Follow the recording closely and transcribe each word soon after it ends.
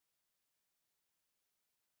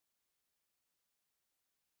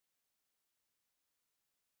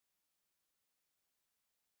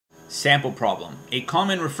Sample problem. A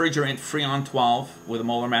common refrigerant, Freon 12, with a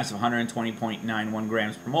molar mass of 120.91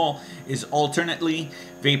 grams per mole, is alternately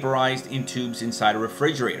vaporized in tubes inside a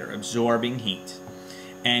refrigerator, absorbing heat,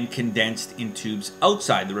 and condensed in tubes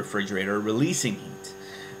outside the refrigerator, releasing heat.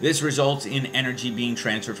 This results in energy being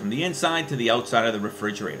transferred from the inside to the outside of the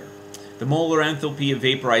refrigerator. The molar enthalpy of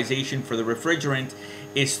vaporization for the refrigerant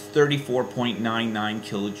is 34.99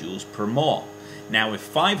 kilojoules per mole. Now, if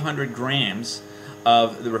 500 grams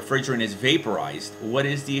of the refrigerant is vaporized, what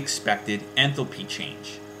is the expected enthalpy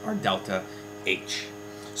change, or delta H?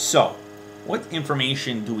 So, what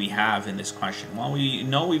information do we have in this question? Well, we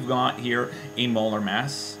know we've got here a molar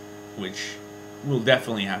mass, which we'll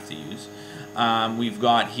definitely have to use. We've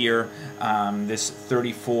got here this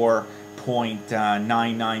 34.99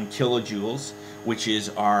 kilojoules, which is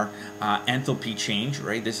our enthalpy change,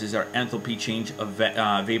 right? This is our enthalpy change of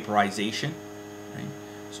vaporization, right?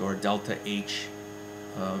 So our delta H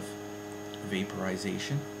of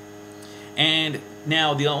vaporization. And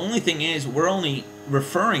now the only thing is, we're only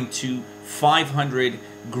referring to 500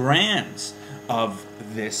 grams of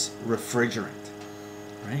this refrigerant,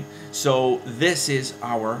 right? So this is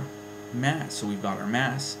our mass. So we've got our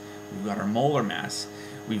mass, we've got our molar mass,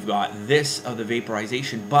 we've got this of the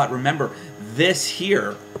vaporization. But remember, this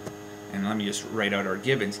here, and let me just write out our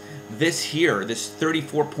givens, this here, this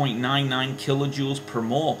 34.99 kilojoules per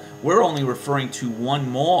mole, we're only referring to 1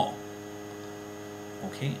 mole.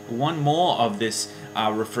 Okay, 1 mole of this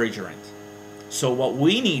refrigerant. So what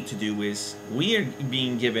we need to do is, we are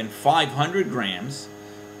being given 500 grams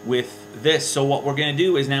with this. So what we're going to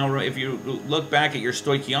do is, now if you look back at your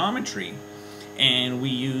stoichiometry, and we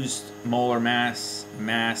used molar mass,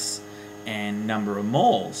 mass, and number of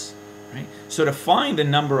moles, right? So to find the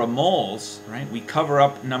number of moles, right, we cover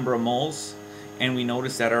up number of moles, and we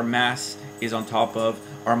notice that our mass is on top of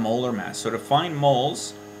our molar mass. So to find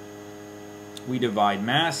moles, we divide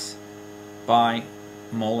mass by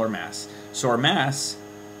molar mass. So our mass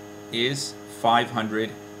is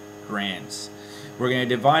 500 grams. We're going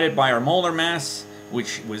to divide it by our molar mass,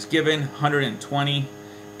 which was given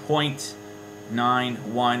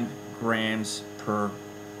 120.91 grams per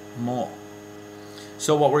mole.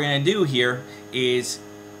 So what we're going to do here is,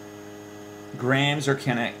 grams are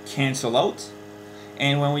going to cancel out,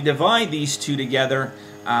 and when we divide these two together,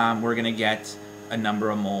 we're going to get a number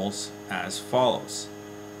of moles as follows: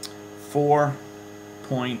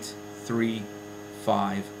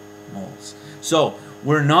 4.35 moles. So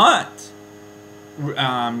we're not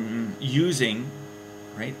using,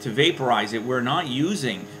 right, to vaporize it, we're not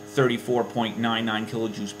using 34.99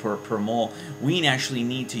 kilojoules per mole. We actually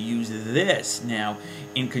need to use this now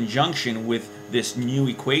in conjunction with this new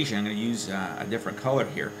equation. I'm going to use a different color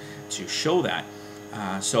here to show that.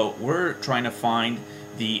 So we're trying to find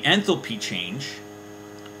the enthalpy change,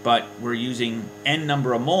 but we're using n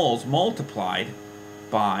number of moles multiplied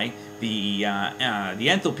by the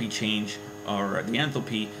enthalpy change, or the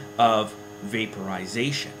enthalpy of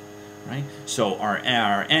vaporization, right? So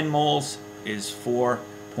our n moles is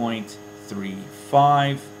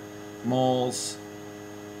 4.35 moles.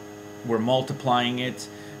 We're multiplying it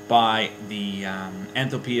by the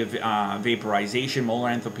enthalpy of vaporization, molar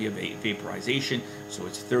enthalpy of vaporization. So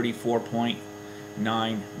it's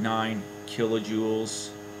 34.99 kilojoules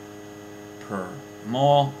per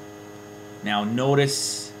mole. Now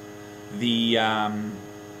notice the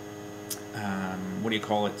what do you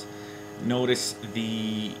call it? Notice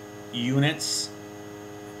the units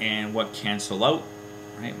and what cancel out,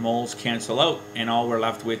 right? Moles cancel out, and all we're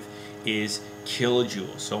left with is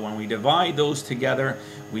kilojoules. So when we divide those together,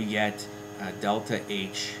 we get delta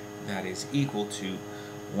H that is equal to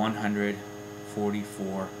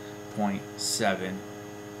 144.7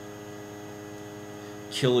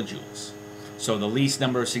 kilojoules. So the least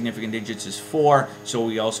number of significant digits is 4, so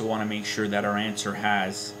we also want to make sure that our answer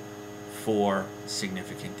has 4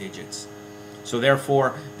 significant digits. So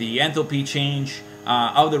therefore, the enthalpy change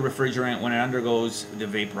of the refrigerant when it undergoes the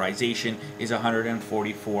vaporization is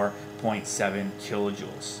 144.7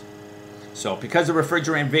 kilojoules. So because the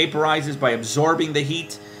refrigerant vaporizes by absorbing the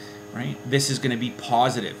heat, right, this is going to be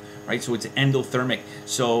positive, right? So it's endothermic.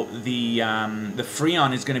 So the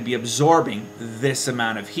Freon is going to be absorbing this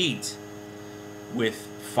amount of heat with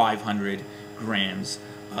 500 grams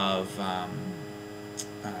of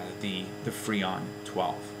the Freon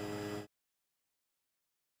 12.